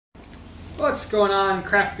What's going on,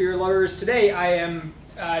 craft beer lovers? Today I am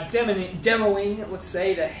demoing, let's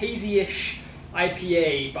say, the Hazy-ISH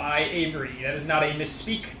IPA by Avery. That is not a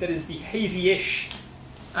misspeak, that is the Hazy-ISH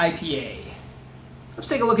IPA. Let's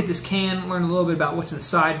take a look at this can, learn a little bit about what's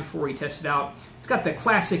inside before we test it out. It's got the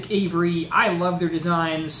classic Avery. I love their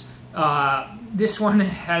designs. This one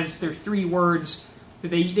has their three words.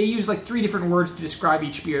 They use like three different words to describe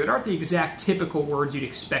each beer that aren't the exact typical words you'd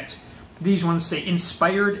expect. These ones say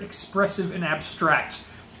inspired, expressive, and abstract.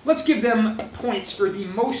 Let's give them points for the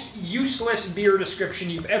most useless beer description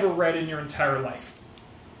you've ever read in your entire life.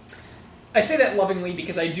 I say that lovingly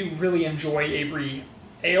because I do really enjoy Avery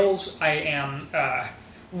ales. I am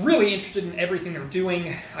really interested in everything they're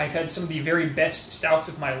doing. I've had some of the very best stouts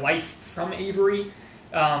of my life from Avery.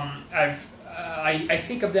 I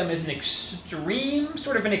think of them as an extreme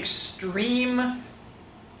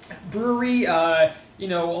brewery. You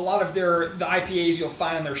know, a lot of the IPAs you'll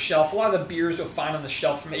find on their shelf, a lot of the beers you'll find on the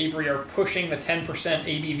shelf from Avery are pushing the 10%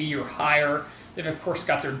 ABV or higher. They've, of course,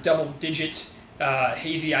 got their double-digit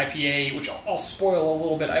Hazy IPA, which I'll spoil a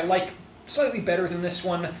little bit. I like slightly better than this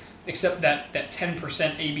one, except that 10%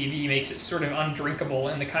 ABV makes it sort of undrinkable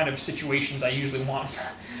in the kind of situations I usually want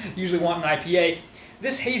an IPA.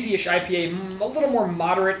 This Hazy-ish IPA, a little more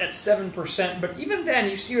moderate at 7%, but even then,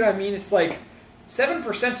 you see what I mean? It's like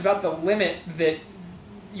 7% is about the limit that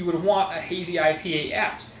you would want a Hazy IPA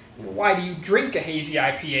at. Why do you drink a Hazy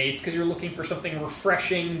IPA? It's because you're looking for something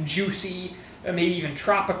refreshing, juicy, maybe even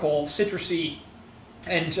tropical, citrusy.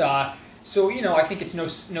 And so, you know, I think it's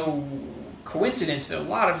no coincidence that a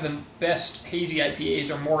lot of the best Hazy IPAs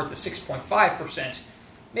are more at the 6.5%.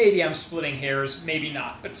 Maybe I'm splitting hairs, maybe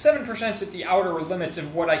not. But 7% is at the outer limits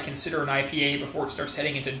of what I consider an IPA before it starts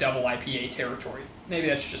heading into double IPA territory. Maybe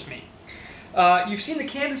that's just me. You've seen the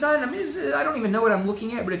can design. I mean, I don't even know what I'm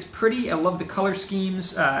looking at, but it's pretty. I love the color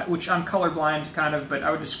schemes, which I'm colorblind, kind of, but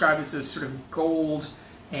I would describe this as sort of gold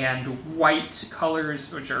and white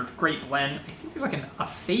colors, which are a great blend. I think there's like a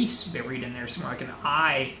face buried in there somewhere, like an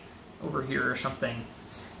eye over here or something.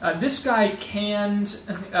 This guy canned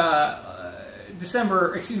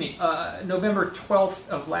November 12th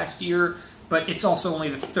of last year, but it's also only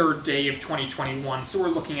the third day of 2021, so we're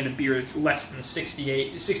looking at a beer that's less than 60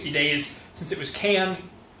 days since it was canned.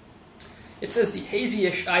 It says the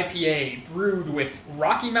Hazy-ish IPA, brewed with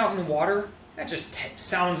Rocky Mountain water. That just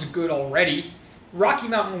sounds good already. Rocky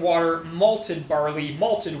Mountain water, malted barley,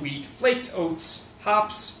 malted wheat, flaked oats,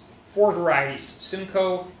 hops, 4 varieties: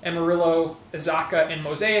 Simcoe, Amarillo, Azacca, and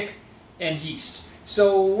Mosaic, and yeast.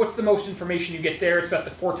 So what's the most information you get there? It's about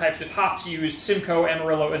the 4 types of hops used: Simcoe,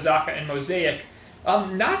 Amarillo, Azacca, and Mosaic.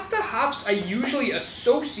 Not the hops I usually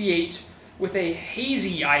associate with a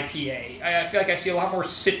hazy IPA. I feel like I see a lot more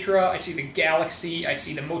Citra, I see the Galaxy, I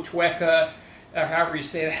see the Motueka, or however you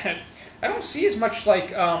say that. I don't see as much like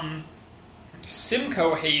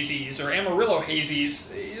Simcoe hazies or Amarillo hazies.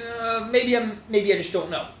 Maybe I just don't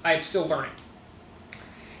know. I'm still learning.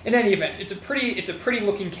 In any event, it's a pretty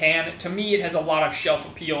looking can. To me, it has a lot of shelf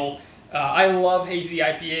appeal. I love hazy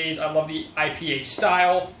IPAs. I love the IPA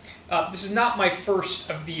style. This is not my first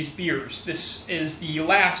of these beers. This is the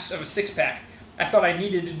last of a 6-pack. I thought I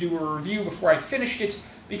needed to do a review before I finished it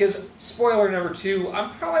because, spoiler number 2,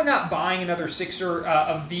 I'm probably not buying another 6er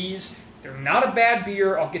of these. They're not a bad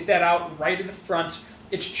beer. I'll get that out right at the front.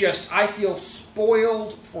 It's just I feel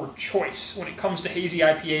spoiled for choice when it comes to hazy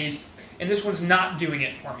IPAs. And this one's not doing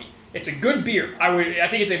it for me. It's a good beer. I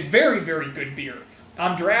think it's a very, very good beer.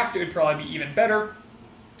 On draft, it would probably be even better.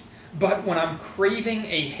 But when I'm craving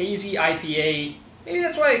a hazy IPA, maybe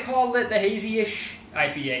that's why they call it the Hazy-ish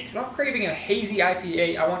IPA. When I'm craving a hazy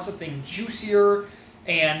IPA, I want something juicier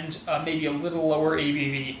and maybe a little lower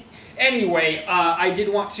ABV. Anyway, I did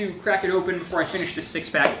want to crack it open before I finish this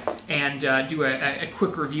 6-pack and do a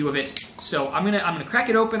quick review of it. So I'm gonna crack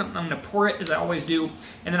it open. I'm gonna pour it as I always do,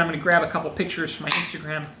 and then I'm gonna grab a couple pictures from my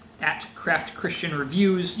Instagram at Craft Christian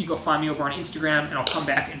Reviews. You go find me over on Instagram, and I'll come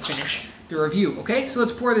back and finish the review. Okay, so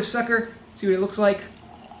let's pour this sucker. See what it looks like.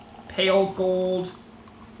 Pale gold,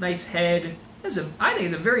 nice head. I think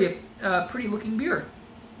it's a very pretty looking beer.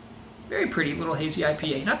 Very pretty little hazy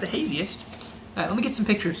IPA. Not the haziest. All right, let me get some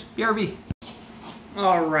pictures. BRB.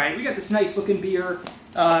 All right, we got this nice looking beer.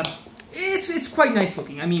 It's quite nice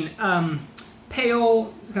looking. I mean,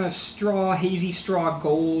 pale, kind of straw, hazy straw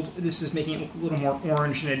gold. This is making it look a little more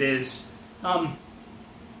orange than it is.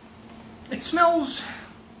 It smells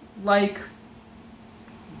like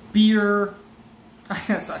beer.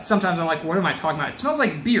 Sometimes I'm like, what am I talking about? It smells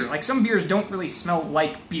like beer. Like, some beers don't really smell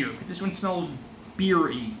like beer, but this one smells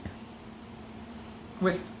beery.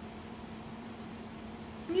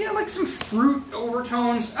 yeah, like some fruit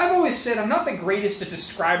overtones. I've always said I'm not the greatest at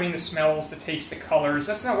describing the smells, the taste, the colors.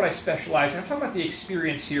 That's not what I specialize in. I'm talking about the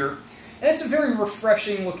experience here. And it's a very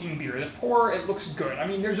refreshing looking beer. The pour, it looks good. I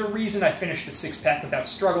mean, there's a reason I finished the 6-pack without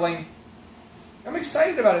struggling. I'm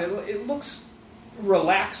excited about it. It looks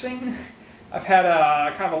relaxing. I've had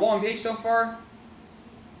a kind of a long day so far.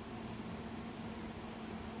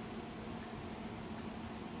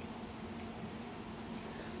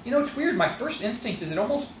 You know, it's weird. My first instinct is it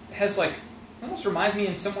almost has like, almost reminds me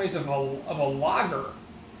in some ways of a lager,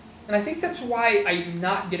 and I think that's why I'm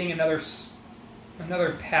not getting another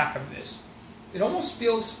pack of this. It almost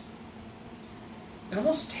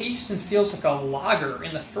tastes and feels like a lager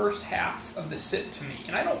in the first half of the sip to me,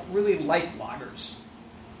 and I don't really like lagers.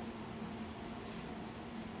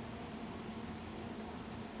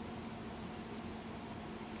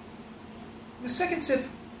 The second sip,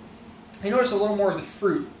 I notice a little more of the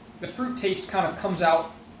fruit. The fruit taste kind of comes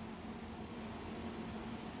out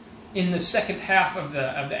in the second half of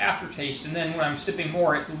the aftertaste, and then when I'm sipping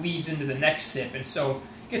more, it leads into the next sip, and so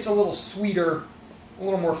it gets a little sweeter, a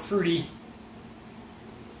little more fruity.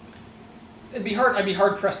 I'd be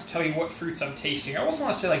hard pressed to tell you what fruits I'm tasting. I almost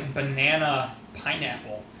want to say like banana,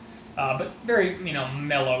 pineapple, but very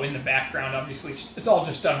mellow in the background. Obviously, it's all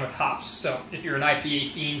just done with hops. So if you're an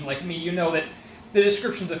IPA fiend like me, you know that the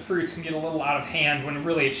descriptions of fruits can get a little out of hand when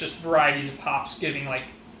really it's just varieties of hops giving like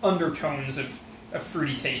undertones of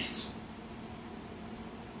fruity tastes.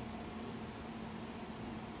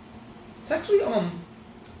 It's actually almost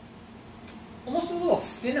a little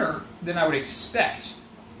thinner than I would expect.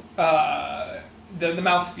 The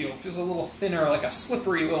mouthfeel feels a little thinner, like a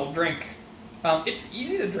slippery little drink. It's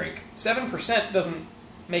easy to drink. 7% doesn't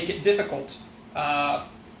make it difficult. I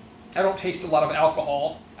don't taste a lot of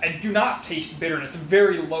alcohol. I do not taste bitterness.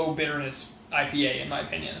 Very low bitterness IPA, in my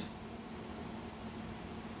opinion.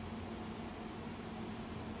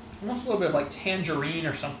 Almost a little bit of like tangerine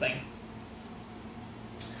or something.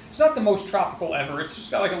 It's not the most tropical ever. It's just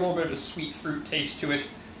got like a little bit of a sweet fruit taste to it.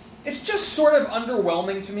 It's just sort of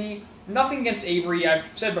underwhelming to me. Nothing against Avery.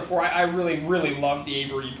 I've said before, I really, really love the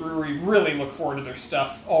Avery brewery. Really look forward to their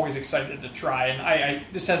stuff. Always excited to try. And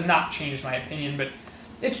this has not changed my opinion, but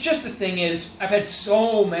it's just the thing is, I've had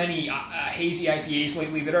so many hazy IPAs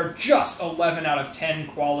lately that are just 11 out of 10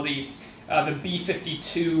 quality. The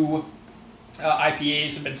B52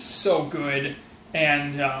 IPAs have been so good,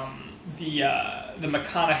 and the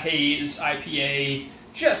McConaughey's IPA,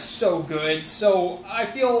 just so good. So I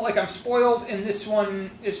feel like I'm spoiled, and this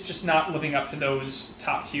one is just not living up to those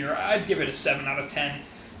top tier. I'd give it a 7 out of 10.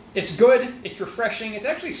 It's good, it's refreshing, it's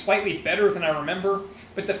actually slightly better than I remember,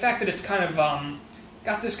 but the fact that it's kind of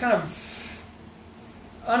got this kind of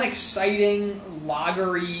unexciting,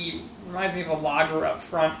 lagery, reminds me of a lager up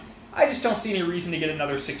front. I just don't see any reason to get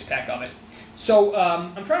another 6-pack of it. So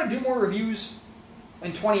I'm trying to do more reviews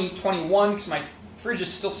in 2021 because my fridge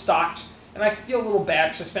is still stocked, and I feel a little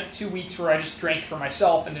bad because I spent 2 weeks where I just drank for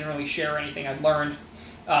myself and didn't really share anything I'd learned.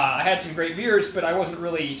 I had some great beers, but I wasn't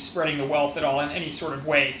really spreading the wealth at all in any sort of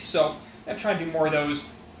way. So I'm trying to do more of those.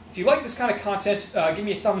 If you like this kind of content, give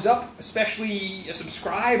me a thumbs up, especially a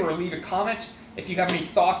subscribe or leave a comment. If you have any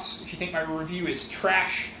thoughts, if you think my review is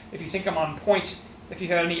trash, if you think I'm on point, if you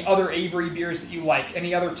have any other Avery beers that you like,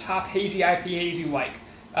 any other top hazy IPAs you like,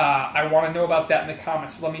 I want to know about that in the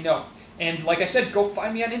comments. Let me know. And like I said, go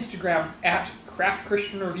find me on Instagram at Craft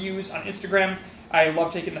Christian Reviews on Instagram. I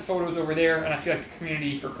love taking the photos over there, and I feel like the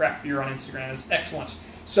community for craft beer on Instagram is excellent.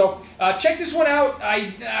 So check this one out.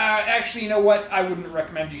 Actually, you know what? I wouldn't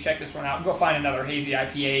recommend you check this one out. Go find another hazy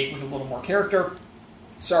IPA with a little more character.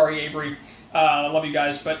 Sorry, Avery. I love you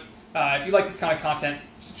guys, but if you like this kind of content,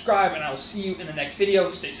 subscribe, and I will see you in the next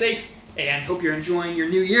video. Stay safe, and hope you're enjoying your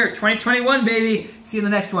new year. 2021, baby. See you in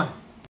the next one.